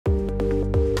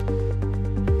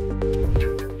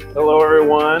Hello,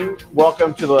 everyone.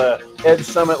 Welcome to the Edge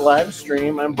Summit live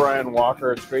stream. I'm Brian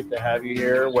Walker. It's great to have you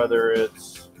here, whether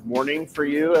it's morning for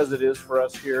you, as it is for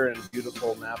us here in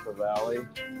beautiful Napa Valley,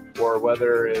 or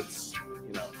whether it's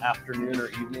afternoon or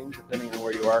evening, depending on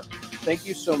where you are. Thank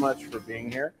you so much for being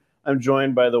here. I'm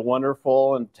joined by the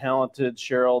wonderful and talented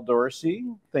Sherrell Dorsey.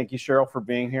 Thank you, Sherrell, for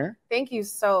being here. Thank you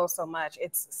so much.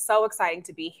 It's so exciting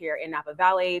to be here in Napa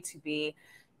Valley, to be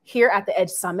here at the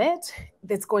Edge Summit.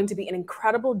 It's going to be an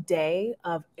incredible day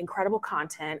of incredible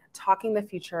content, talking the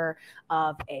future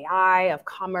of AI, of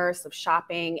commerce, of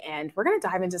shopping, and we're going to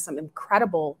dive into some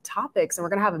incredible topics, and we're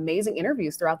going to have amazing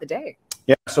interviews throughout the day.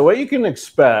 Yeah, so what you can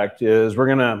expect is we're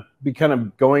going to be kind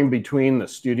of going between the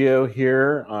studio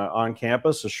here on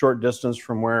campus, a short distance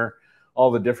from where all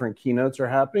the different keynotes are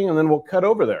happening, and then we'll cut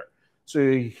over there. So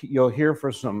you'll hear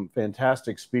from some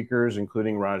fantastic speakers,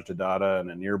 including Raj Dadada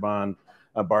and Anirban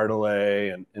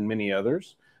Bartolet and many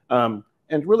others, and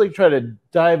really try to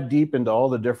dive deep into all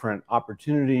the different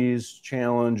opportunities,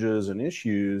 challenges, and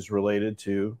issues related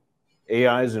to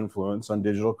AI's influence on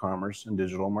digital commerce and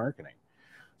digital marketing.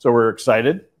 So we're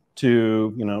excited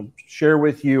to share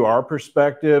with you our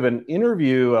perspective and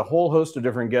interview a whole host of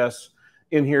different guests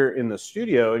in here in the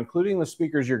studio, including the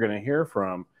speakers you're going to hear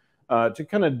from, to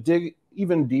kind of dig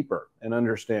even deeper and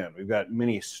understand. We've got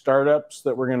many startups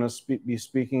that we're going to be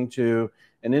speaking to,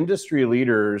 and industry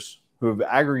leaders who have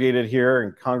aggregated here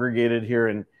and congregated here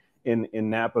in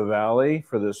Napa Valley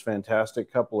for this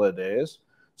fantastic couple of days.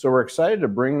 So we're excited to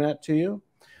bring that to you.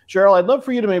 Sherrell, I'd love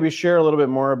for you to maybe share a little bit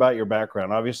more about your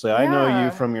background. Obviously, I know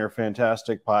you from your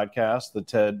fantastic podcast, the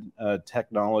TED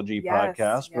Technology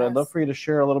Podcast, but I'd love for you to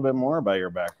share a little bit more about your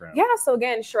background. Yeah, so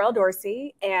again, Sherrell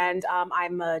Dorsey, and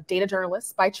I'm a data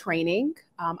journalist by training.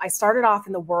 I started off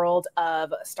in the world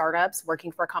of startups,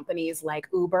 working for companies like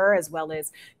Uber, as well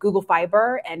as Google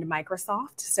Fiber and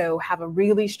Microsoft. So have a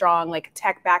really strong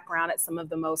tech background at some of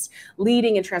the most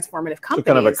leading and transformative companies.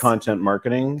 So kind of a content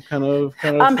marketing kind of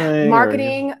thing?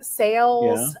 Marketing,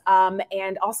 sales,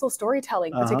 and also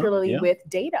storytelling, particularly with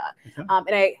data. Okay.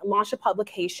 And I launched a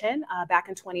publication back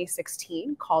in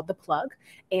 2016 called The Plug.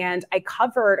 And I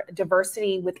covered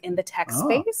diversity within the tech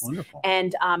space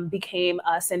and became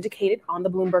syndicated on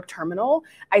the Bloomberg terminal.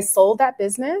 I sold that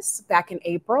business back in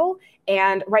April.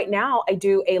 And right now I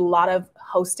do a lot of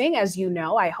hosting. As you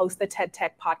know, I host the TED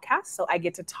Tech podcast. So I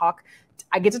get to talk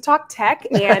tech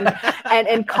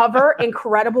and cover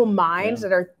incredible minds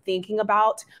that are thinking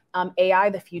about AI,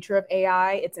 the future of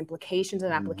AI, its implications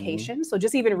and applications. So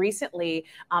just even recently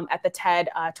at the TED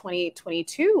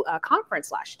 2022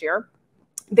 conference last year,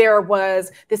 there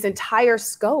was this entire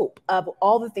scope of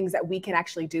all the things that we can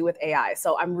actually do with AI.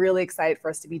 So I'm really excited for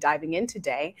us to be diving in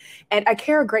today. And I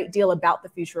care a great deal about the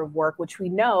future of work, which we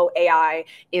know AI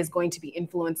is going to be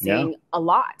influencing a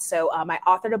lot. So I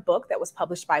authored a book that was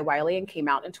published by Wiley and came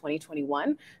out in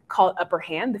 2021 called Upper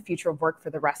Hand, The Future of Work for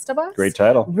the Rest of Us. Great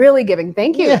title. Really giving,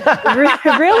 thank you.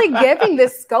 Really giving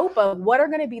this scope of what are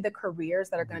going to be the careers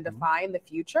that are going to define the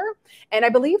future. And I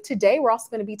believe today we're also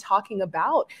going to be talking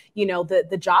about,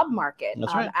 the job market.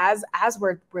 That's right. As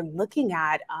we're looking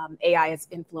at AI's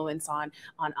influence on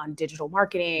digital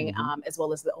marketing, as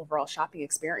well as the overall shopping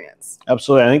experience.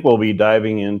 Absolutely. I think we'll be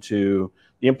diving into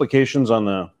the implications on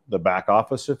the back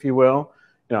office, if you will.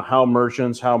 How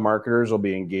merchants, how marketers will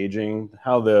be engaging,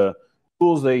 how the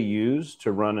tools they use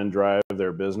to run and drive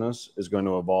their business is going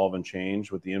to evolve and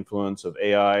change with the influence of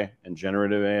AI and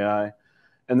generative AI.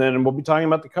 And then we'll be talking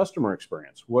about the customer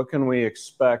experience. What can we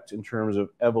expect in terms of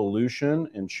evolution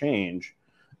and change?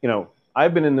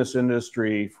 I've been in this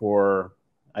industry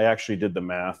I actually did the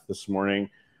math this morning,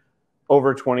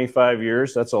 over 25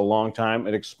 years. That's a long time.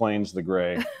 It explains the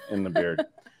gray in the beard.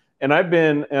 And I've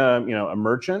been, a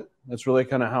merchant. That's really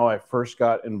kind of how I first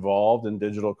got involved in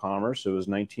digital commerce. It was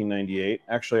 1998.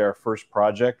 Actually, our first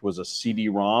project was a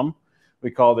CD-ROM.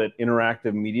 We called it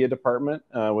Interactive Media Department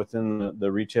within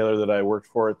the retailer that I worked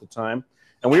for at the time.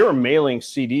 And we were mailing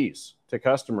CDs to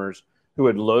customers who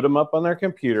would load them up on their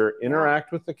computer,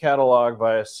 interact with the catalog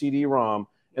via CD-ROM,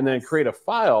 and then create a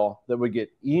file that would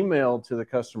get emailed to the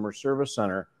customer service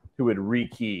center, who would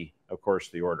rekey, of course,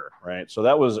 the order, right? So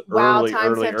that was early,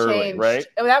 right?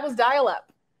 Oh, that was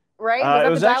dial-up, right?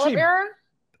 Was that the dial-up era?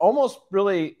 Almost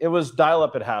really, it was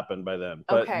dial-up had happened by then.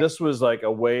 But this was like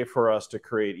a way for us to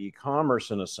create e-commerce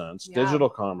in a sense, digital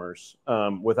commerce,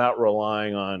 without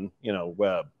relying on,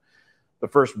 web. The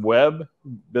first web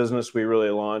business we really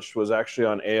launched was actually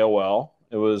on AOL.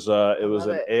 It was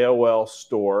an AOL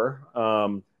store,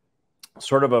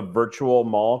 sort of a virtual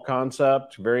mall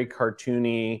concept, very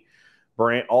cartoony,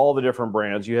 all the different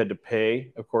brands. You had to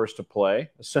pay, of course, to play,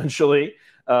 essentially,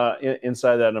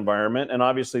 inside that environment. And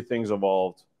obviously, things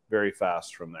evolved very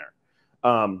fast from there.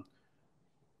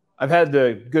 I've had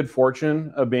the good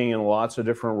fortune of being in lots of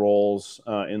different roles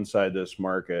inside this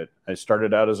market. I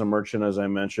started out as a merchant, as I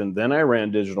mentioned. Then I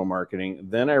ran digital marketing.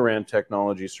 Then I ran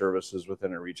technology services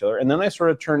within a retailer. And then I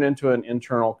sort of turned into an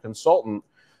internal consultant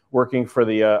working for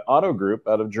the Auto Group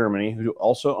out of Germany, who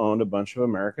also owned a bunch of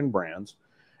American brands.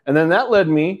 And then that led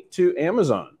me to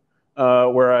Amazon,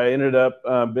 where I ended up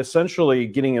essentially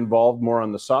getting involved more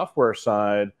on the software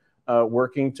side,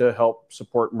 working to help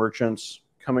support merchants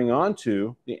coming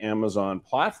onto the Amazon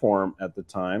platform at the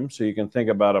time. So you can think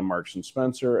about a Marks and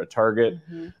Spencer, a Target,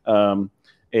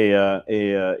 it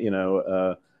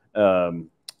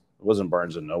wasn't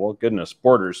Barnes and Noble. Goodness,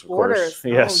 Borders, of course.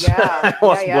 Yes. Oh, yeah. I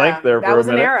almost blanked there for a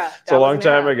minute. Era. It's a long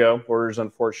time ago. Borders,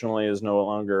 unfortunately, is no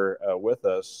longer with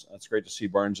us. It's great to see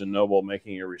Barnes and Noble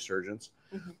making a resurgence.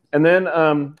 And then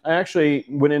I actually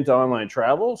went into online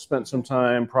travel, spent some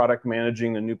time product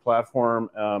managing the new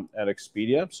platform at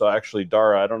Expedia. So actually,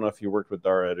 Dara, I don't know if you worked with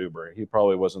Dara at Uber. He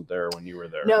probably wasn't there when you were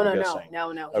there. No.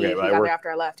 Okay, he got there after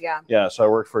I left, yeah. Yeah, so I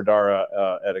worked for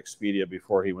Dara at Expedia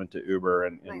before he went to Uber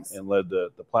and led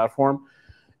the platform.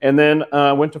 And then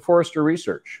went to Forrester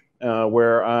Research,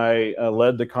 where I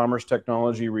led the commerce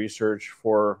technology research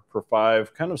for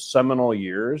 5 kind of seminal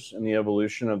years in the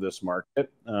evolution of this market.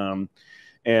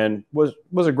 And was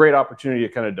a great opportunity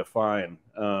to kind of define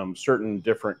certain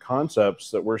different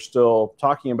concepts that we're still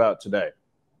talking about today.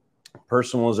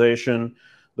 Personalization,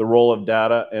 the role of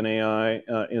data and AI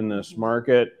in this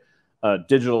market,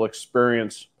 digital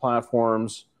experience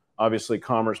platforms, obviously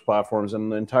commerce platforms,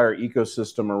 and the entire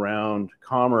ecosystem around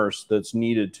commerce that's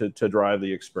needed to drive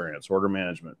the experience, order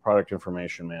management, product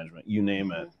information management, you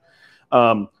name it.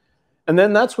 And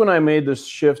then that's when I made this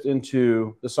shift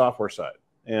into the software side.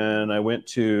 And I went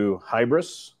to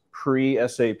Hybris,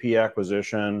 pre-SAP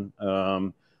acquisition.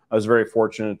 I was very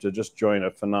fortunate to just join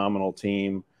a phenomenal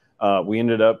team. We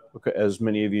ended up, as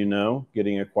many of you know,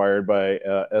 getting acquired by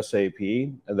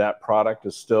SAP. That product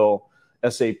is still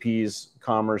SAP's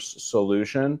commerce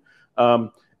solution.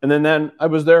 And then I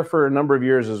was there for a number of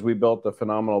years as we built a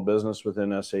phenomenal business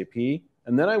within SAP.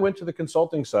 And then I went to the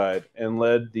consulting side and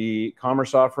led the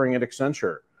commerce offering at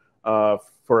Accenture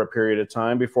for a period of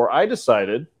time before I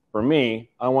decided, for me,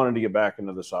 I wanted to get back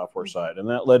into the software side. And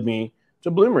that led me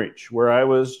to Bloomreach, where I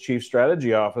was chief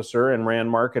strategy officer and ran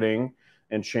marketing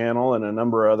and channel and a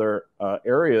number of other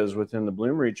areas within the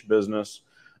Bloomreach business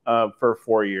for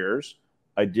 4 years.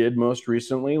 I did most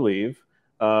recently leave.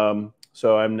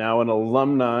 So I'm now an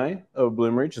alumni of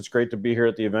Bloomreach. It's great to be here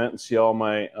at the event and see all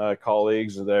my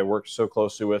colleagues that I worked so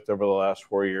closely with over the last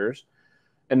 4 years.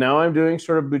 And now I'm doing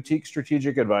sort of boutique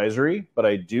strategic advisory, but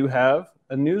I do have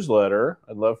a newsletter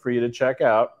I'd love for you to check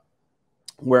out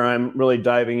where I'm really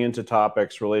diving into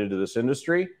topics related to this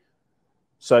industry,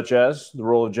 such as the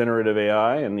role of generative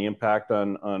AI and the impact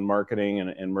on marketing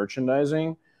and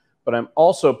merchandising. But I'm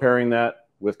also pairing that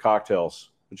with cocktails,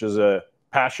 which is a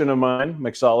passion of mine,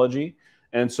 mixology.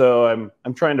 And so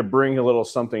I'm trying to bring a little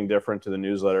something different to the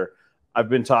newsletter. I've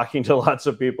been talking to lots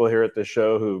of people here at the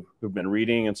show who've been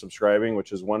reading and subscribing,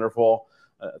 which is wonderful.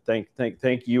 Thank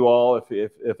you all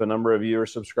if a number of you are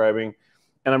subscribing.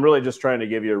 And I'm really just trying to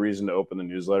give you a reason to open the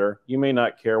newsletter. You may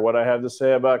not care what I have to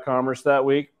say about commerce that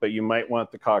week, but you might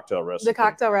want the cocktail recipe. The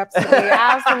cocktail recipe,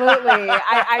 absolutely.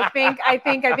 I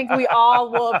think we all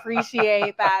will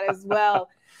appreciate that as well.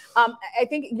 I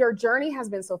think your journey has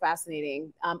been so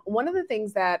fascinating. One of the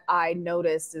things that I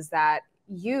noticed is that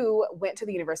you went to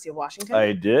the University of Washington.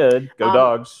 I did. Go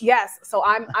Dogs. Yes. So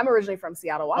I'm originally from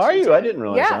Seattle, Washington. Are you? I didn't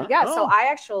realize that. Yeah. Oh. So I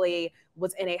actually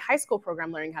was in a high school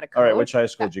program learning how to code. All right. Which high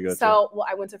school did you go to? So, well,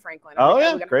 I went to Franklin. Oh,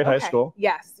 yeah. Great high school.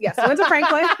 Yes. I went to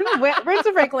Franklin. went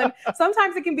to Franklin.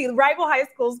 Sometimes it can be, rival high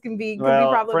schools can be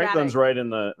problematic. Franklin's right in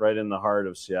the heart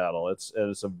of Seattle. It's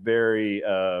a very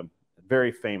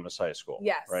famous high school.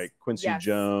 Yes. Right. Quincy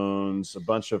Jones, a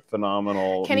bunch of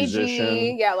phenomenal Kenny musicians.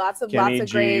 G. Yeah. Lots of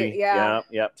great.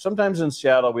 Yeah. Sometimes in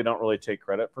Seattle, we don't really take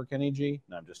credit for Kenny G.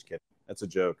 No, I'm just kidding. That's a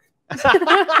joke.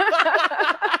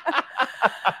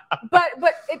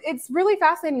 But it's really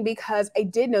fascinating because I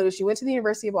did notice you went to the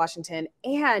University of Washington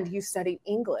and you studied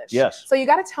English. Yes. So you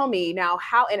got to tell me now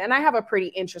how, and I have a pretty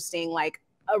interesting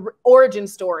origin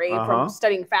story from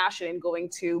studying fashion and going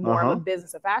to more of a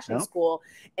business of fashion school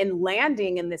and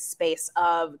landing in this space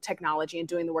of technology and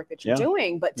doing the work that you're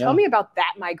doing. But tell me about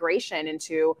that migration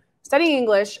into studying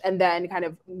English and then kind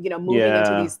of, moving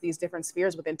into these different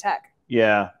spheres within tech?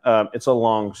 Yeah, it's a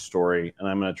long story, and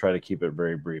I'm going to try to keep it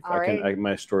very brief.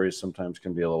 My stories sometimes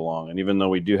can be a little long, and even though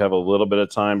we do have a little bit of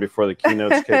time before the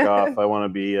keynotes kick off, I want to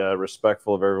be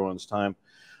respectful of everyone's time.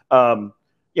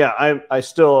 I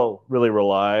still really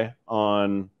rely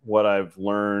on what I've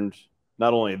learned,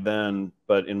 not only then,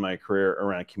 but in my career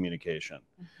around communication.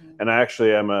 And I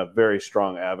actually am a very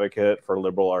strong advocate for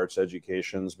liberal arts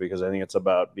educations because I think it's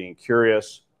about being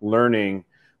curious, learning,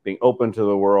 being open to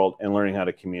the world, and learning how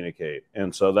to communicate.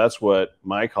 And so that's what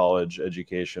my college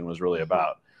education was really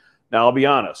about. Now, I'll be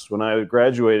honest, when I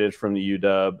graduated from the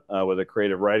UW with a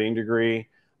creative writing degree,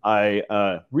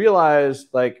 I realized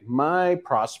like my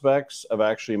prospects of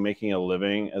actually making a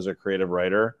living as a creative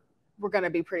writer were going to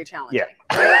be pretty challenging.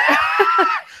 Yeah.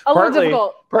 A little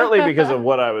difficult. Partly because of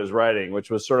what I was writing,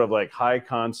 which was sort of like high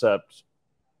concept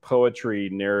poetry,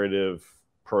 narrative,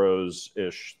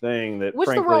 prose-ish thing that which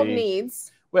frankly, the world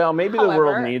needs. Well, maybe the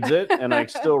world needs it, and I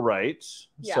still write.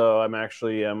 So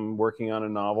I'm working on a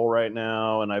novel right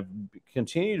now, and I've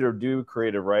continued to do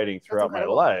creative writing throughout my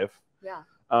life.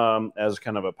 As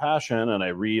kind of a passion, and I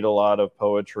read a lot of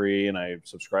poetry, and I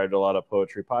subscribe to a lot of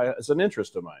poetry. It's an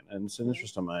interest of mine,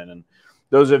 and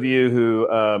those of you who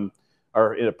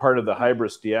are in a part of the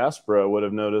Hybris diaspora would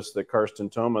have noticed that Karsten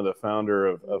Thoma, the founder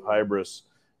of Hybris,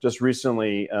 just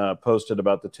recently posted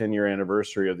about the 10-year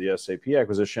anniversary of the SAP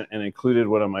acquisition and included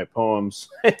one of my poems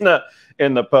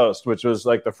in the post, which was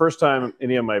like the first time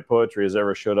any of my poetry has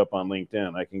ever showed up on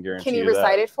LinkedIn. I can guarantee you that. Can you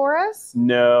recite it for us?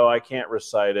 No, I can't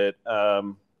recite it.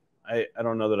 I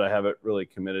don't know that I have it really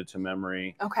committed to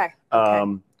memory. Okay.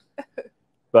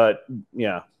 But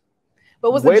yeah.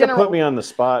 But was way the general... to put me on the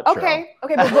spot? Okay.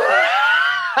 Sherrell. Okay.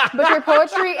 But your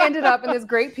poetry ended up in this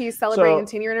great piece celebrating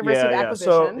the 10-year anniversary of the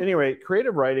acquisition. So anyway,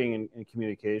 creative writing and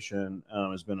communication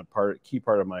has been a key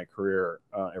part of my career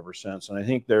ever since. And I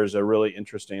think there's a really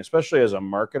interesting, especially as a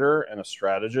marketer and a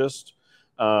strategist,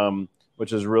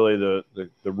 which is really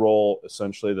the role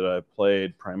essentially that I've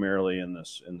played primarily in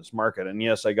this market. And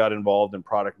yes, I got involved in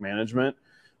product management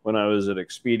when I was at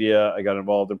Expedia. I got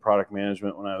involved in product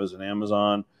management when I was at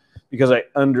Amazon because I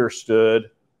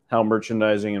understood how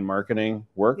merchandising and marketing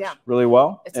works really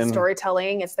well. It's the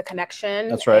storytelling, it's the connection.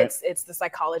 That's right. It's the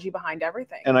psychology behind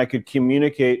everything. And I could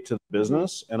communicate to the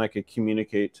business and I could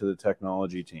communicate to the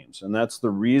technology teams. And that's the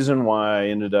reason why I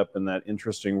ended up in that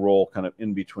interesting role kind of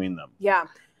in between them. Yeah.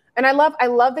 And I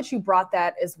love that you brought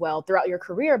that as well throughout your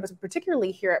career, but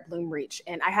particularly here at Bloomreach.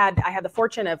 And I had the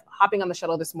fortune of hopping on the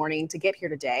shuttle this morning to get here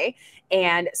today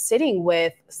and sitting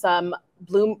with some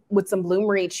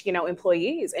Bloomreach,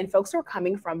 employees and folks who are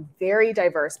coming from very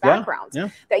diverse backgrounds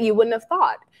that you wouldn't have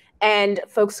thought. And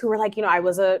folks who were like, I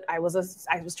was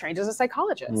trained as a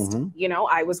psychologist.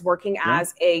 I was working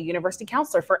as a university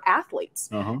counselor for athletes.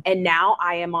 And now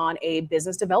I am on a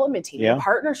business development team, a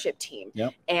partnership team.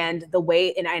 And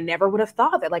I never would have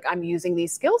thought that like I'm using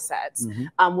these skill sets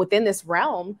within this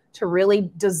realm to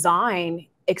really design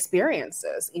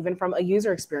experiences, even from a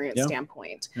user experience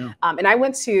standpoint. And I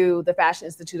went to the Fashion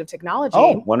Institute of Technology.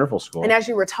 Oh, wonderful school. And as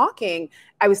you were talking,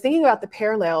 I was thinking about the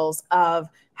parallels of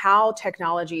how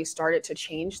technology started to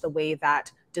change the way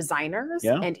that designers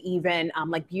and even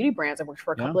like beauty brands. I worked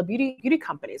for a couple of beauty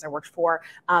companies. I worked for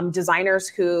designers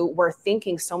who were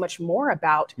thinking so much more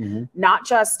about not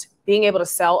just being able to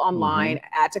sell online,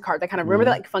 add to cart, that kind of, remember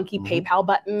that like funky PayPal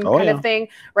button of thing,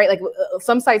 right? Like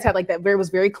some sites had like that, it was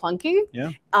very clunky,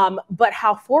 but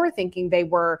how forward thinking they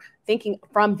were thinking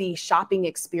from the shopping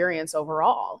experience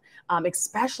overall,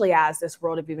 especially as this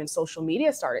world of even social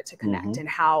media started to connect and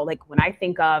how like when I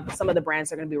think of some of the brands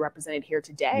that are going to be represented here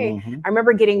today, I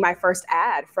remember getting my first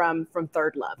ad from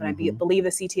Third Love, and I believe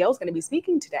the CTO is going to be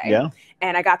speaking today.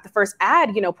 And I got the first ad,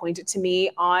 pointed to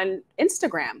me on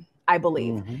Instagram, I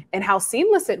believe, and how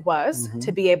seamless it was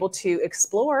to be able to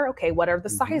explore, okay, what are the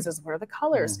sizes? What are the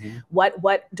colors? What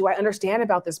do I understand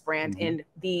about this brand and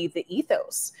the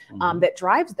ethos that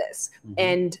drives this?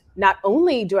 And not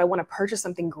only do I want to purchase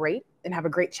something great and have a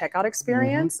great checkout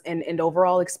experience and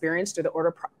overall experience through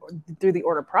the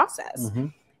order process,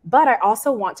 but I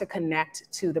also want to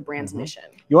connect to the brand's mission.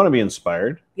 You want to be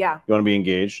inspired. Yeah. You want to be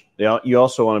engaged. You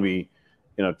also want to be,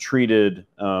 treated,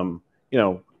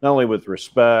 not only with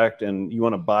respect, and you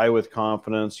want to buy with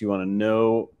confidence. You want to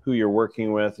know who you're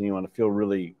working with, and you want to feel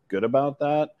really good about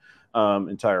that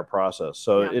entire process.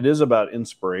 So it is about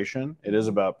inspiration. It is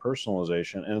about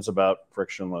personalization, and it's about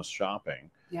frictionless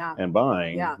shopping and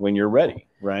buying when you're ready,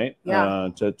 right?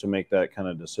 To make that kind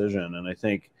of decision. And I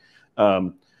think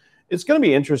it's going to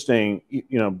be interesting,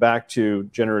 back to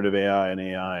generative AI and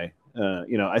AI.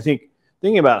 I think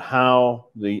thinking about how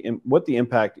what the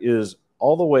impact is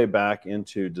all the way back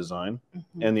into design,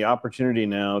 and the opportunity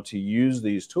now to use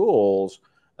these tools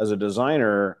as a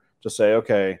designer to say,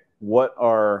 okay, what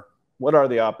are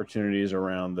the opportunities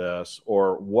around this,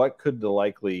 or what could the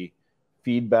likely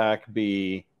feedback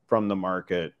be from the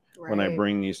market when I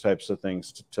bring these types of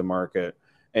things to market?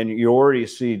 And you already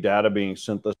see data being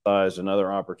synthesized and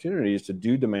other opportunities to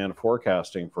do demand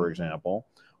forecasting, for example,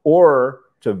 or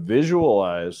to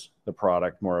visualize the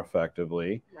product more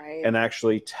effectively and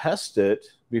actually test it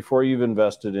before you've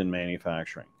invested in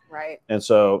manufacturing. And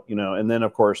so, and then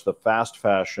of course the fast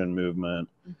fashion movement,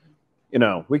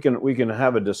 we can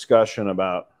have a discussion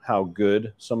about how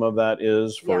good some of that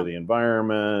is for the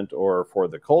environment or for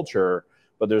the culture,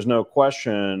 but there's no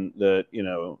question that,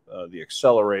 the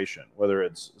acceleration, whether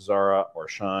it's Zara or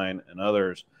Shine and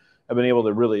others, have been able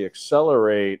to really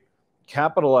accelerate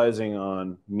capitalizing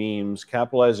on memes,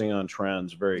 capitalizing on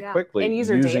trends very quickly, and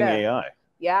using data.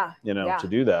 AI, to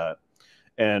do that.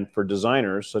 And for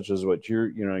designers, such as what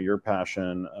your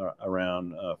passion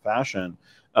around fashion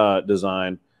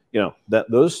design, that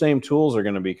those same tools are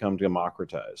going to become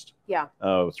democratized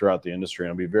throughout the industry.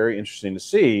 And it'll be very interesting to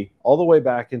see all the way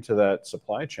back into that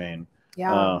supply chain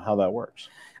how that works.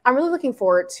 I'm really looking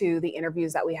forward to the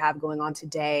interviews that we have going on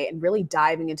today and really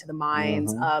diving into the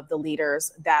minds of the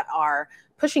leaders that are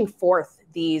pushing forth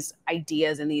these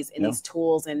ideas and these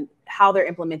tools and how they're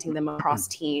implementing them across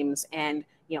teams, and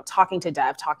talking to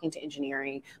dev, talking to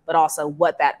engineering, but also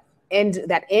what that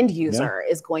end user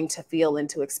is going to feel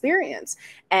and to experience.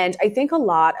 And I think a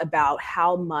lot about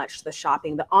how much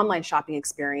the online shopping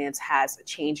experience has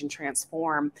changed and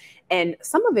transformed, and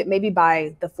some of it maybe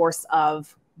by the force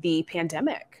of the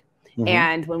pandemic.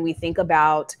 And when we think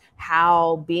about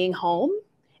how being home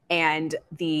and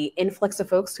the influx of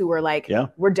folks who were like,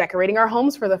 we're decorating our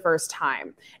homes for the first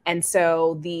time. And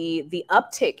so the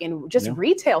uptick in just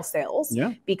retail sales,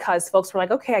 because folks were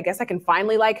like, okay, I guess I can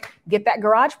finally get that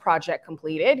garage project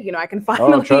completed. I can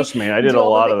finally. Oh, trust me, I did a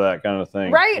lot of that kind of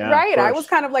thing. Right. I was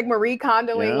kind of like Marie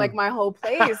Kondoing my whole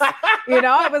place.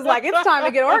 I was like, it's time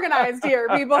to get organized here,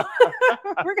 people.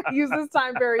 We're going to use this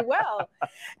time very well.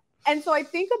 And so I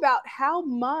think about how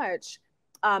much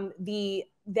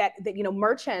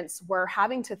merchants were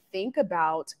having to think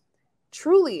about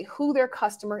truly who their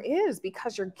customer is,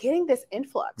 because you're getting this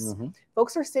influx.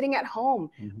 Folks are sitting at home.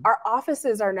 Our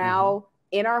offices are now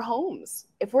in our homes.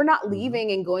 If we're not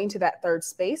leaving and going to that third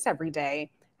space every day,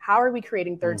 how are we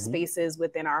creating third spaces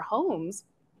within our homes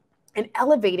and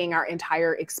elevating our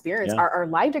entire experience, our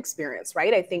lived experience,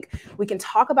 right? I think we can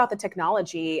talk about the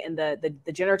technology and the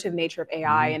generative nature of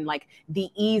AI and the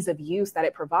ease of use that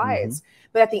it provides.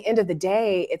 But at the end of the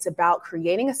day, it's about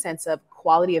creating a sense of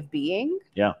quality of being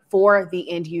for the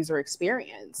end user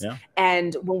experience.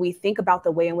 And when we think about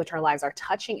the way in which our lives are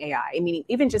touching AI, I mean,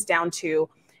 even just down to,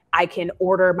 I can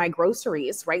order my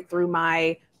groceries right through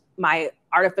my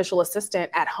artificial assistant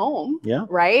at home,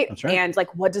 right? That's right. And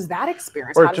what does that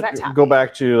experience? Or how does that tap go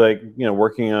back to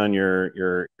working on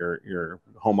your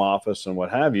home office and what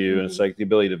have you, and it's the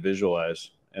ability to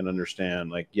visualize and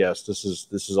understand, yes, this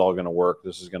is all going to work.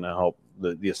 This is going to help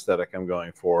the aesthetic I'm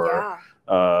going for.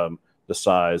 The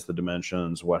size, the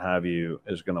dimensions, what have you,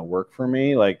 is going to work for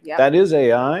me. That is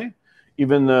AI,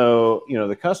 even though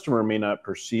the customer may not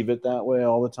perceive it that way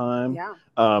all the time.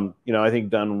 I think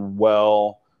done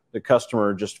well, the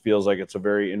customer just feels like it's a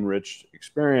very enriched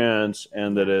experience,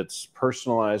 and that it's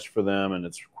personalized for them, and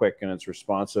it's quick, and it's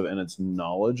responsive, and it's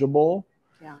knowledgeable.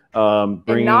 And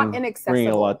not inaccessible.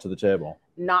 Bringing a lot to the table.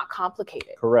 Not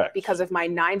complicated. Correct. Because if my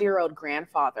 90-year-old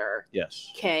grandfather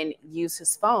can use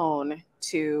his phone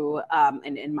to,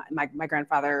 and my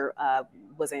grandfather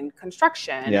was in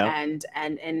construction, and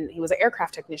he was an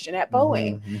aircraft technician at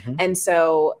Boeing. And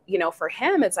so, for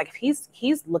him, it's if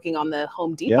he's looking on the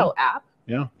Home Depot app,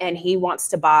 and he wants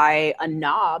to buy a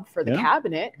knob for the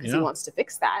cabinet because he wants to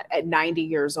fix that at 90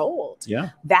 years old.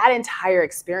 That entire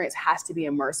experience has to be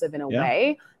immersive in a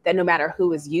way that no matter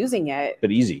who is using it,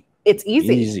 but easy. It's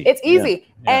easy. It's easy.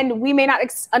 And we may not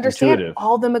understand Intuitive.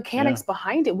 All the mechanics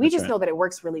behind it. We just know that it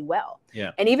works really well.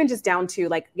 And even just down to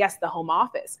the home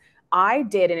office. I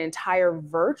did an entire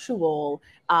virtual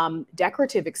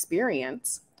decorative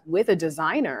experience with a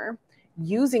designer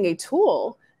using a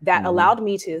tool that allowed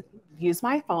me to use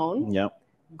my phone,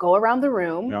 go around the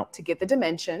room to get the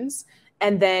dimensions.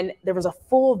 And then there was a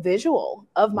full visual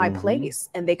of my place,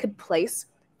 and they could place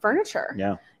furniture,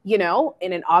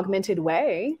 in an augmented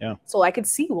way. So I could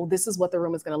see, well, this is what the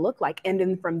room is going to look like. And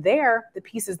then from there, the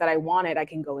pieces that I wanted, I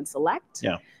can go and select.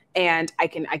 And I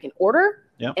can order.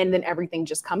 and then everything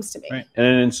just comes to me. Right.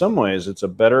 And in some ways, it's a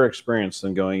better experience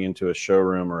than going into a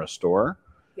showroom or a store.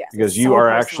 Yes, because you are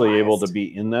actually able to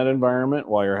be in that environment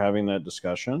while you're having that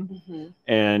discussion,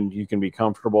 and you can be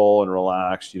comfortable and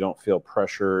relaxed. You don't feel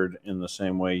pressured in the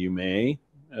same way you may,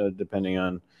 depending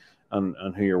on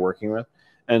who you're working with.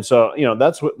 And so,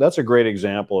 that's a great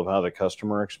example of how the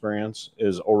customer experience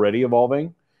is already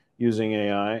evolving using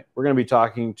AI. We're going to be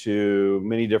talking to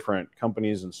many different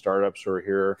companies and startups who are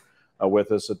here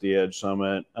with us at the Edge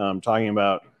Summit, talking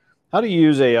about how to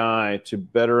use AI to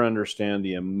better understand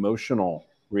the emotional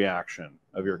reaction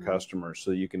of your customers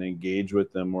so that you can engage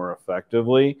with them more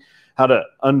effectively, how to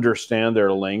understand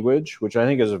their language, which I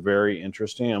think is very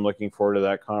interesting. I'm looking forward to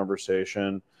that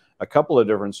conversation. A couple of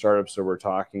different startups that we're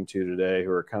talking to today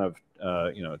who are kind of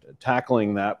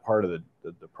tackling that part of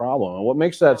the problem. And what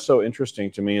makes that so interesting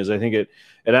to me is I think it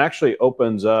actually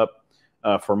opens up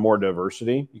for more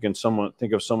diversity. You can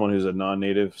think of someone who's a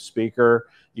non-native speaker.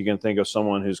 You can think of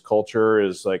someone whose culture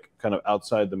is like kind of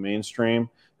outside the mainstream,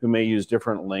 who may use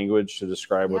different language to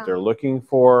describe what they're looking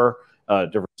for,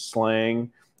 different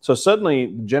slang. So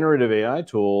suddenly generative AI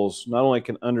tools not only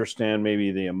can understand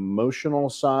maybe the emotional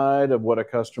side of what a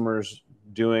customer's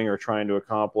doing or trying to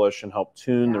accomplish and help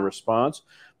tune the response,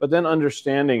 but then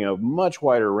understanding a much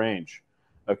wider range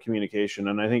of communication.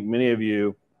 And I think many of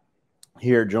you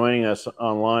here joining us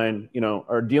online,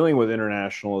 are dealing with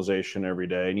internationalization every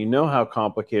day, and you know how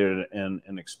complicated and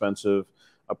expensive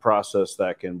a process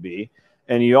that can be.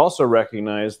 And you also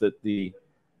recognize that the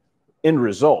end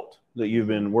result that you've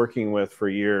been working with for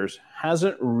years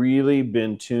hasn't really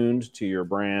been tuned to your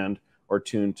brand or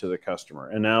tuned to the customer.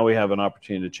 And now we have an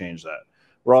opportunity to change that.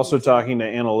 We're also talking to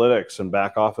analytics and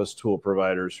back office tool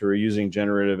providers who are using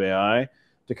generative AI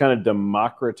to kind of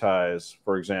democratize,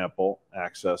 for example,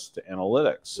 access to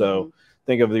analytics. So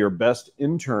think of your best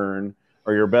intern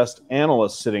or your best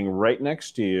analyst sitting right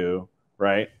next to you,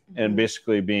 right? And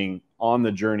basically being on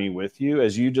the journey with you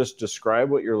as you just describe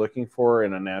what you're looking for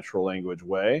in a natural language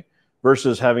way,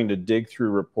 versus having to dig through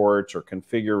reports or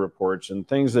configure reports and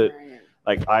things that,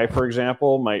 like I, for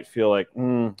example, might feel like,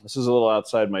 this is a little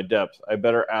outside my depth. I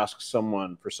better ask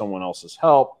someone for someone else's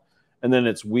help. And then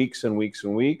it's weeks and weeks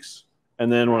and weeks.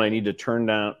 And then when I need to turn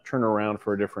around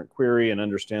for a different query and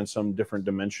understand some different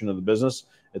dimension of the business,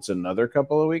 it's another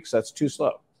couple of weeks. That's too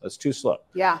slow.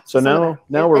 Yeah. So now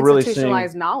we're really seeing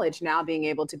institutionalized knowledge now being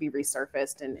able to be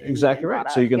resurfaced and exactly right.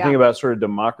 So you can think about sort of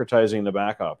democratizing the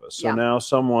back office. So now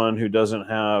someone who doesn't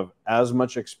have as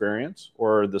much experience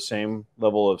or the same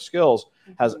level of skills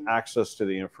has access to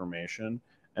the information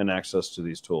and access to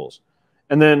these tools.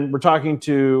 And then we're talking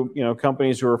to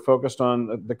companies who are focused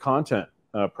on the content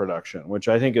production, which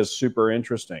I think is super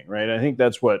interesting, right? I think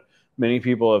that's what many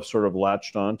people have sort of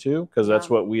latched onto, because that's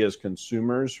what we as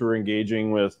consumers who are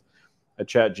engaging with a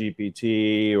Chat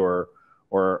GPT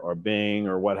or Bing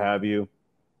or what have you,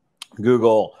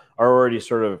 Google, are already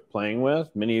sort of playing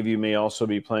with. Many of you may also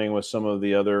be playing with some of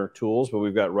the other tools, but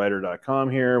we've got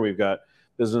writer.com here. We've got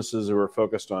businesses who are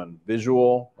focused on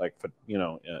visual, like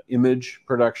image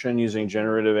production using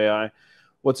generative AI.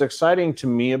 What's exciting to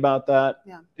me about that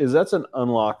is that's an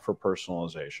unlock for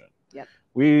personalization.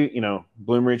 We,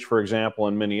 Bloomreach, for example,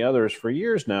 and many others for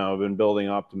years now have been building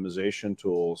optimization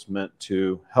tools meant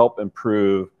to help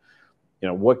improve,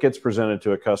 what gets presented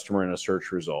to a customer in a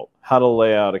search result, how to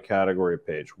lay out a category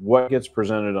page, what gets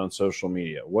presented on social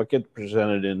media, what gets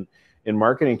presented in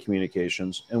marketing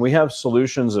communications. And we have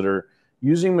solutions that are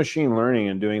using machine learning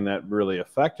and doing that really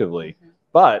effectively.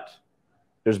 But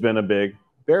there's been a big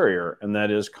barrier, and that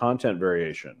is content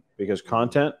variation, because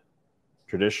content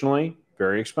traditionally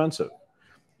very expensive.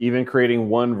 Even creating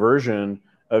one version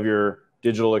of your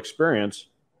digital experience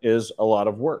is a lot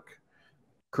of work.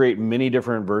 Create many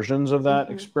different versions of that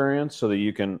experience so that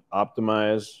you can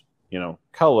optimize,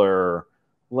 color,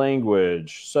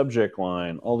 language, subject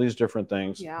line, all these different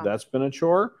things. That's been a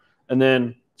chore. And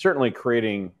then certainly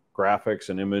creating graphics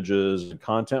and images and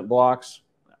content blocks.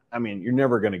 I mean, you're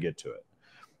never going to get to it.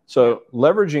 So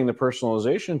leveraging the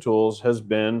personalization tools has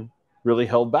been really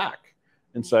held back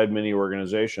inside many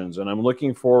organizations. And I'm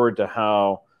looking forward to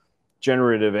how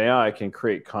generative AI can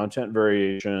create content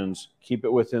variations, keep it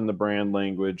within the brand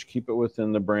language, keep it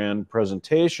within the brand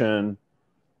presentation,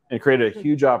 and create a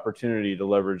huge opportunity to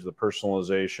leverage the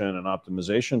personalization and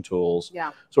optimization tools.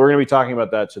 So we're going to be talking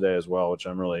about that today as well, which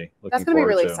I'm really looking forward to. That's going to be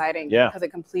really exciting because it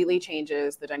completely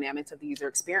changes the dynamics of the user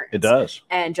experience. It does.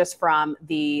 And just from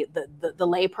the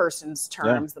layperson's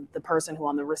terms, the person who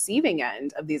on the receiving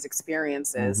end of these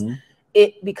experiences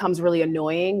it becomes really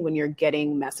annoying when you're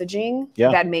getting messaging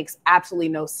that makes absolutely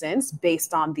no sense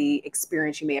based on the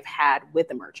experience you may have had with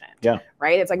the merchant.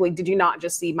 Right? It's like, wait, did you not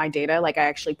just see my data? Like, I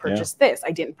actually purchased this.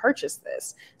 I didn't purchase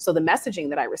this. So the messaging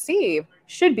that I receive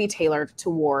should be tailored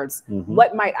towards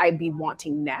what might I be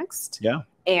wanting next.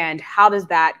 And how does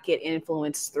that get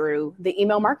influenced through the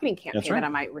email marketing campaign that I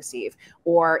might receive?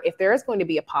 Or if there is going to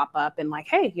be a pop-up and like,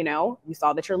 hey, you know, we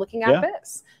saw that you're looking at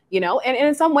this, you know, and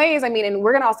in some ways, I mean, and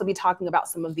we're going to also be talking about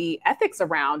some of the ethics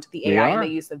around the AI and the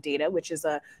use of data, which is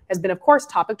has been, of course,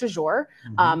 topic du jour.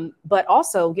 But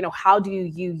also, you know, how do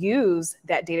you use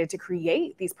that data to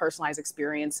create these personalized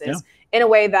experiences in a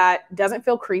way that doesn't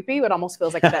feel creepy, but almost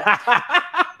feels like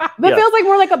but feels like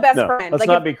more like a best friend. Let's like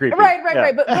not be creepy.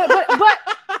 Right.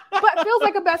 But feels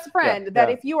like a best friend that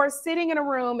if you are sitting in a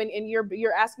room and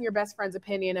you're asking your best friend's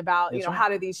opinion about, you know, how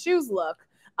do these shoes look,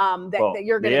 that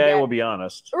you're going to get. We'll be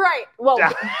honest. Right. Well,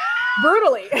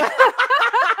 brutally.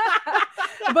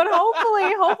 But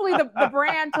hopefully the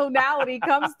brand tonality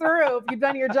comes through if you've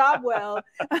done your job well.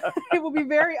 It will be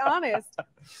very honest.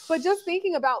 But just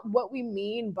thinking about what we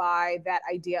mean by that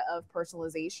idea of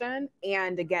personalization,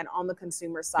 and again, on the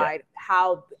consumer side,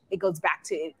 how it goes back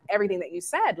to everything that you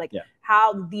said, like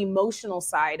how the emotional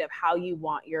side of how you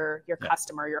want your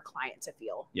customer, your client to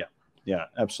feel. Yeah,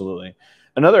 absolutely.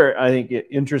 Another, I think,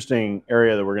 interesting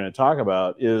area that we're going to talk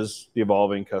about is the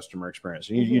evolving customer experience.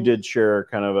 You did share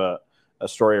kind of a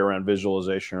story around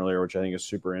visualization earlier, which I think is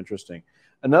super interesting.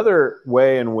 Another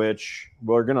way in which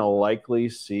we're going to likely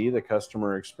see the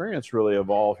customer experience really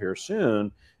evolve here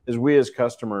soon is we as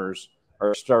customers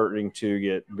are starting to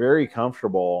get very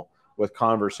comfortable with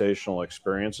conversational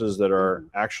experiences that are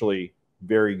actually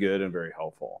very good and very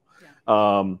helpful.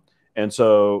 And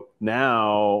so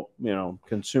now, you know,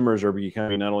 consumers are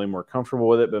becoming not only more comfortable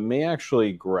with it, but may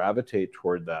actually gravitate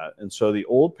toward that. And so the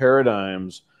old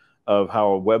paradigms of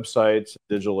how websites,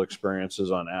 digital experiences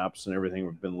on apps and everything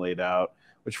have been laid out,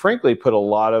 which frankly put a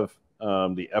lot of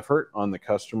the effort on the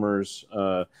customer's,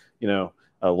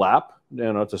 lap,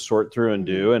 you know, to sort through and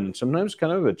do, and sometimes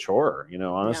kind of a chore, you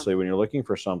know, honestly, when you're looking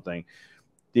for something.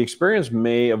 The experience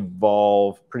may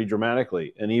evolve pretty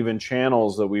dramatically, and even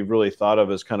channels that we've really thought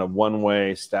of as kind of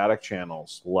one-way static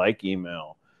channels like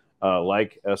email,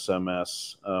 like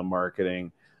SMS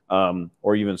marketing,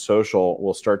 or even social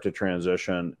will start to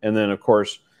transition. And then, of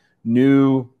course,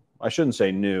 I shouldn't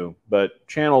say new, but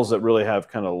channels that really have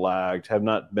kind of lagged, have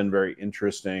not been very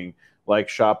interesting, like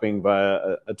shopping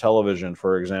via a television,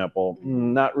 for example,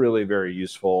 not really very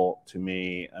useful to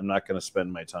me. I'm not going to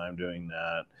spend my time doing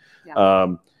that. You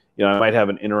know, I might have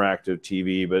an interactive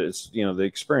TV, but it's, you know, the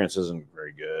experience isn't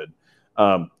very good.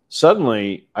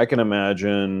 Suddenly, I can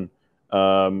imagine,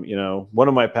 you know, one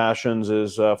of my passions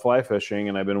is fly fishing,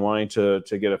 and I've been wanting to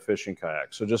get a fishing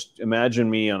kayak. So just imagine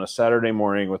me on a Saturday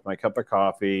morning with my cup of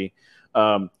coffee,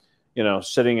 you know,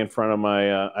 sitting in front of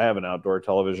my, I have an outdoor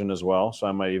television as well, so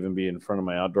I might even be in front of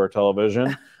my outdoor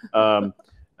television, and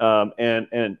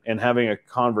having a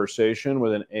conversation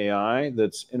with an AI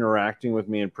that's interacting with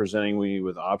me and presenting me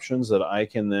with options that I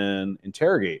can then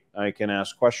interrogate. I can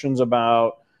ask questions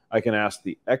about, I can ask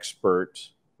the expert,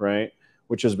 right,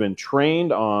 which has been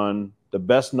trained on the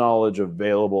best knowledge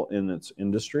available in its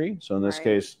industry. So in this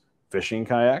case, fishing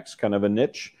kayaks, kind of a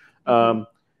niche.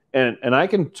 And I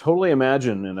can totally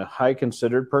imagine in a high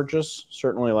considered purchase,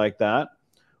 certainly like that,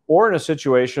 or in a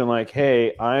situation like,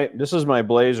 hey, this is my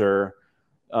blazer.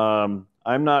 I'm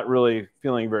not really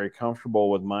feeling very comfortable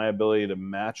with my ability to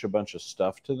match a bunch of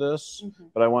stuff to this,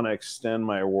 but I want to extend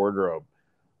my wardrobe.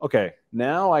 Okay,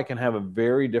 now I can have a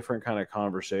very different kind of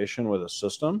conversation with a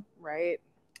system. Right.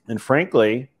 And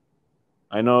frankly,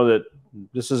 I know that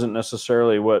this isn't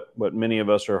necessarily what many of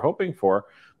us are hoping for,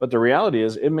 but the reality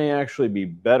is it may actually be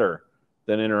better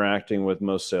than interacting with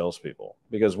most salespeople.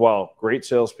 Because while great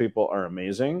salespeople are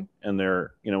amazing, and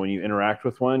they're, you know, when you interact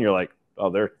with one, you're like, oh,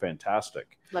 they're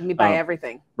fantastic. Let me buy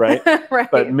everything. Right.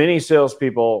 But many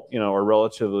salespeople, you know, are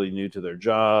relatively new to their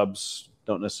jobs,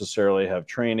 don't necessarily have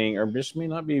training, or just may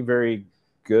not be very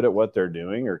good at what they're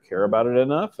doing or care about it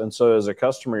enough. And so as a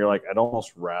customer, you're like, I'd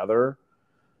almost rather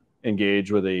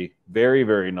engage with a very,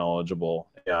 very knowledgeable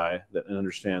AI that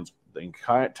understands the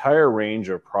entire range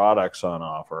of products on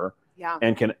offer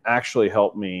and can actually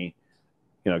help me,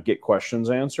 you know, get questions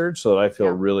answered so that I feel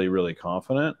really, really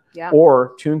confident,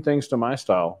 or tune things to my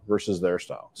style versus their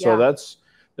style. So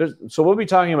so we'll be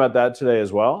talking about that today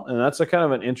as well. And that's a kind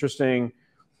of an interesting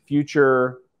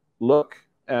future look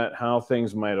at how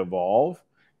things might evolve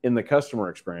in the customer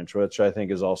experience, which I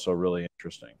think is also really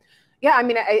interesting. Yeah, I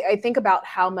mean, I think about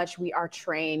how much we are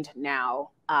trained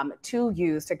now to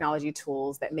use technology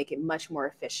tools that make it much more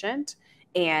efficient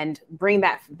and bring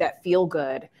that feel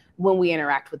good when we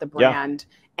interact with the brand.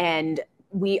 And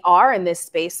we are in this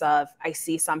space of, I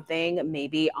see something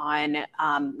maybe on,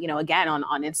 again,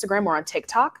 on Instagram or on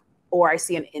TikTok, or I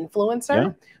see an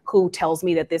influencer who tells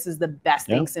me that this is the best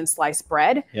thing since sliced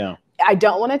bread. I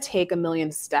don't want to take a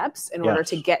million steps in order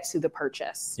to get to the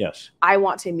purchase. I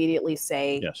want to immediately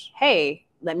say, hey,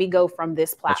 let me go from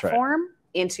this platform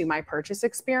into my purchase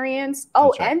experience.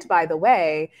 Oh, and by the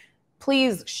way,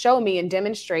 please show me and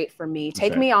demonstrate for me,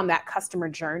 take me on that customer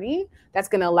journey that's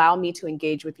going to allow me to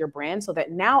engage with your brand so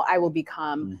that now I will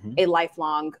become a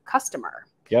lifelong customer.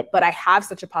 But I have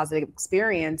such a positive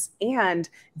experience, and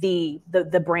the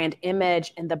brand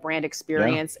image and the brand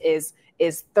experience is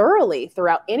thoroughly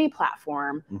throughout any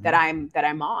platform that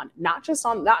I'm on, not just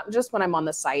when I'm on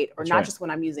the site, or not just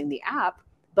when I'm using the app,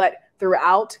 but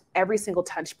throughout every single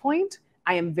touch point.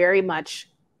 I am very much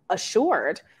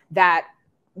assured that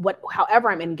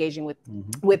however I'm engaging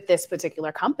with this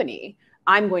particular company,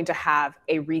 I'm going to have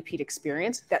a repeat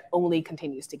experience that only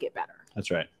continues to get better.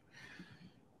 That's right.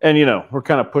 And, we're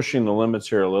kind of pushing the limits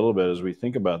here a little bit as we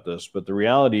think about this, but the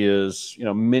reality is,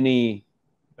 many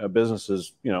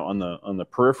businesses, on the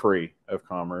periphery of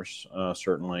commerce,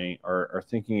 certainly are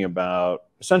thinking about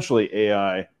essentially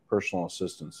AI personal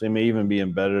assistants. They may even be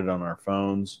embedded on our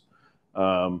phones.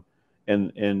 And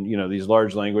these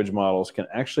large language models can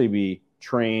actually be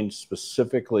trained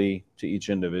specifically to each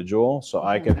individual. So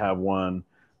I could have one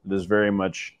that is very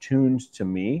much tuned to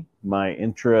me, my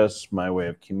interests, my way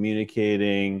of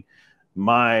communicating,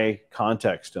 my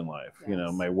context in life,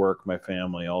 my work, my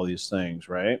family, all these things,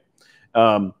 right?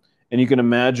 And you can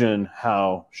imagine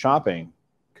how shopping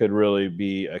could really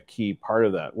be a key part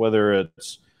of that, whether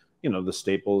it's, the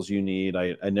staples you need.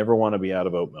 I never want to be out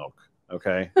of oat milk,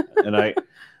 okay? And I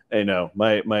know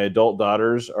my adult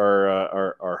daughters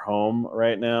are home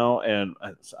right now, and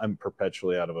I'm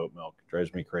perpetually out of oat milk. It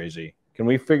drives me crazy. Can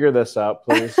we figure this out,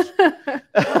 please? We're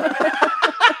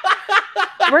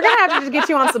going to have to just get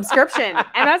you on subscription.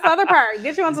 And that's the other part.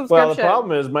 Get you on subscription. Well, the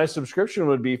problem is my subscription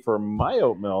would be for my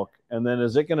oat milk. And then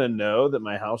is it going to know that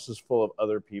my house is full of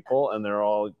other people and they're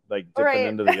all like dipping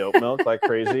into the oat milk like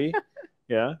crazy?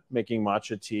 Making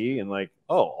matcha tea and like,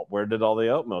 oh, where did all the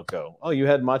oat milk go? Oh, you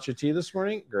had matcha tea this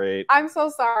morning? Great. I'm so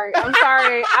sorry. I'm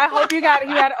sorry. I hope you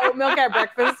had oat milk at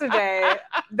breakfast today.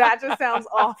 That just sounds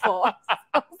awful.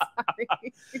 I'm so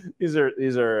sorry. These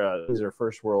are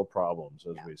first world problems,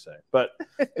 as we say. But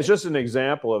it's just an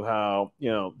example of how,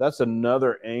 that's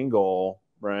another angle,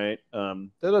 right?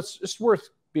 That's just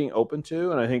worth being open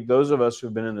to. And I think those of us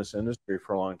who've been in this industry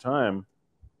for a long time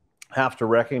have to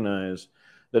recognize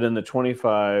that in the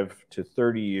 25 to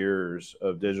 30 years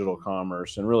of digital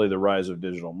commerce and really the rise of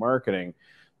digital marketing,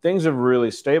 things have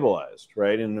really stabilized,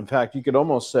 right? And in fact, you could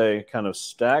almost say kind of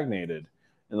stagnated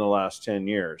in the last 10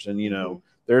 years. And,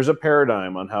 there's a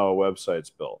paradigm on how a website's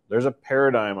built. There's a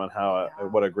paradigm on how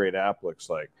what a great app looks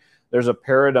like. There's a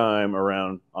paradigm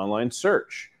around online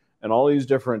search and all these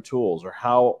different tools, or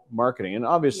how marketing, and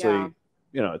obviously,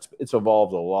 it's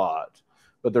evolved a lot.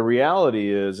 But the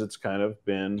reality is it's kind of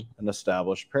been an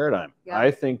established paradigm.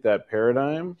 I think that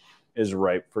paradigm is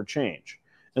ripe for change.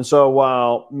 And so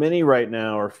while many right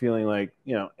now are feeling like,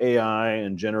 AI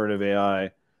and generative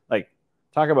AI, like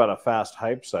talk about a fast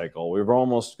hype cycle, we've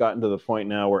almost gotten to the point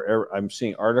now where I'm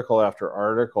seeing article after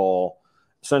article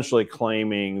essentially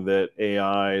claiming that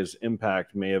AI's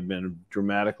impact may have been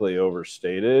dramatically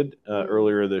overstated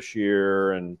earlier this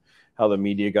year and how the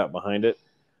media got behind it.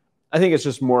 I think it's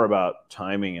just more about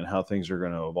timing and how things are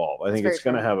going to evolve. I think it's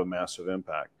going to have a massive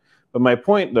impact. But my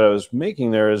point that I was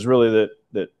making there is really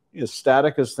that as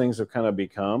static as things have kind of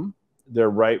become, they're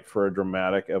ripe for a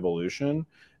dramatic evolution.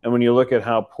 And when you look at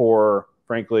how poor,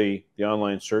 frankly, the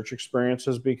online search experience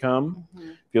has become,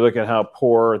 if you look at how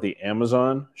poor the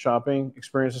Amazon shopping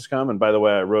experience has come, and by the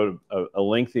way, I wrote a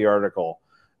lengthy article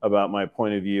about my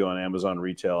point of view on Amazon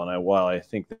retail, and while I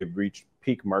think they've reached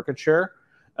peak market share,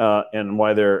 and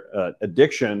why their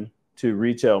addiction to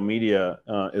retail media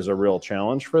is a real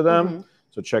challenge for them.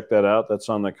 So check that out. That's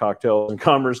on the Cocktails and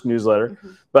Commerce newsletter.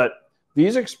 But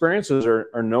these experiences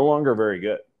are no longer very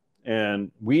good.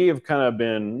 And we have kind of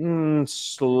been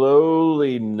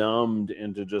slowly numbed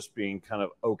into just being kind of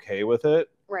okay with it.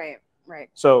 Right.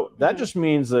 So that just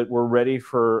means that we're ready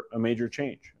for a major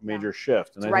change, a major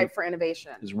shift. And it's ripe for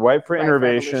innovation. It's ripe for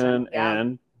innovation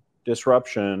and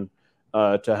disruption.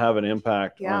 To have an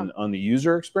impact on the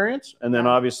user experience. And then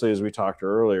obviously, as we talked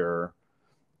earlier,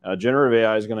 generative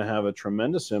AI is going to have a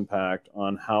tremendous impact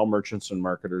on how merchants and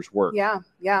marketers work.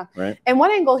 Right. And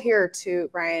one angle here too,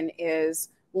 Brian, is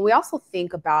when we also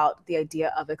think about the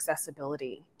idea of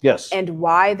accessibility. Yes. And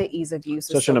why the ease of use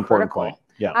is such an important point.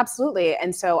 Yeah. Absolutely.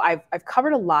 And so I've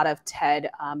covered a lot of TED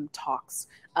talks,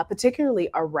 particularly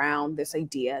around this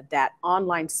idea that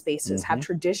online spaces have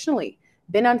traditionally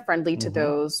been unfriendly to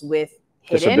those with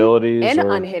hidden disabilities and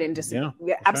or unhidden disabilities.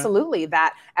 Yeah, absolutely. Right.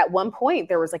 That at one point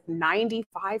there was like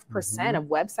 95% of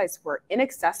websites were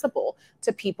inaccessible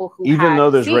to people who even had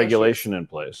though there's fee regulation issues. in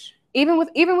place. Even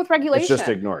with regulation. It's just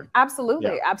ignored.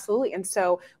 Absolutely. Yeah. Absolutely. And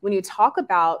so when you talk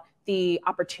about the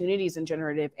opportunities in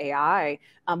generative AI,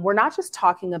 we're not just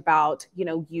talking about, you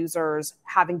know, users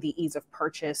having the ease of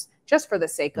purchase just for the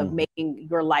sake of making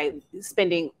your life,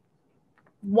 spending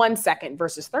 1 second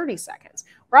versus 30 seconds.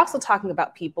 We're also talking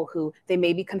about people who they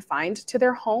may be confined to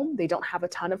their home. They don't have a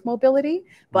ton of mobility,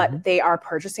 but they are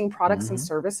purchasing products and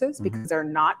services because they're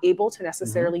not able to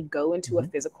necessarily go into a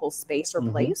physical space or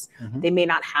place. They may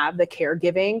not have the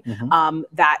caregiving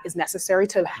that is necessary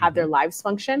to have their lives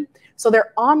function. So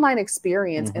their online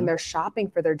experience and their shopping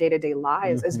for their day-to-day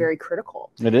lives is very critical.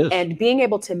 It is. And being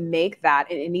able to make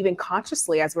that, and even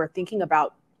consciously as we're thinking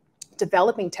about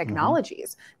developing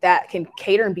technologies that can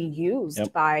cater and be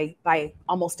used by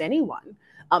almost anyone.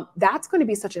 That's going to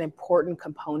be such an important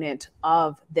component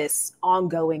of this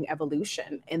ongoing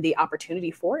evolution and the opportunity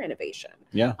for innovation.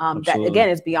 Yeah, that again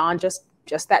is beyond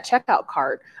just that checkout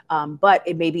cart, but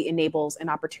it maybe enables an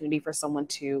opportunity for someone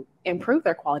to improve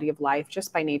their quality of life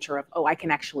just by nature of, oh, I can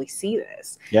actually see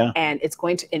this. Yeah. And it's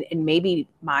going to, and maybe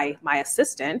my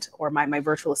assistant or my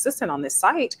virtual assistant on this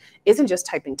site isn't just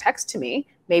typing text to me.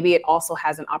 Maybe it also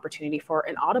has an opportunity for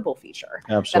an audible feature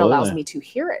that allows me to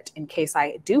hear it in case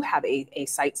I do have a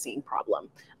sight-seeing problem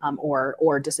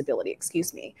or disability,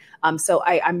 excuse me. So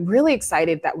I'm really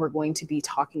excited that we're going to be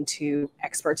talking to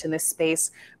experts in this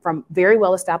space from very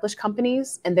well-established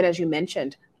companies. And then, as you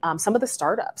mentioned, some of the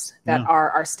startups that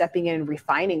are stepping in and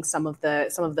refining some of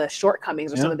the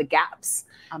shortcomings or some of the gaps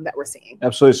that we're seeing.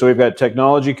 Absolutely. So we've got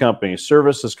technology companies,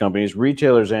 services companies,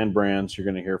 retailers, and brands you're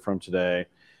going to hear from today.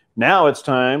 Now it's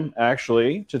time,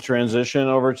 actually, to transition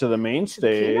over to the main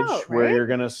stage, keynote, where you're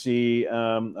going to see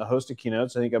a host of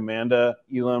keynotes. I think Amanda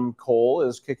Elam Cole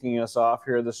is kicking us off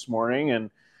here this morning. And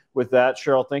with that,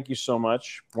 Sherrell, thank you so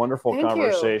much. Wonderful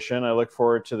conversation. I look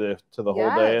forward to the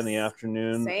whole day and the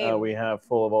afternoon we have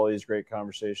full of all these great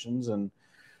conversations. And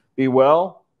be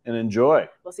well and enjoy.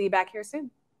 We'll see you back here soon.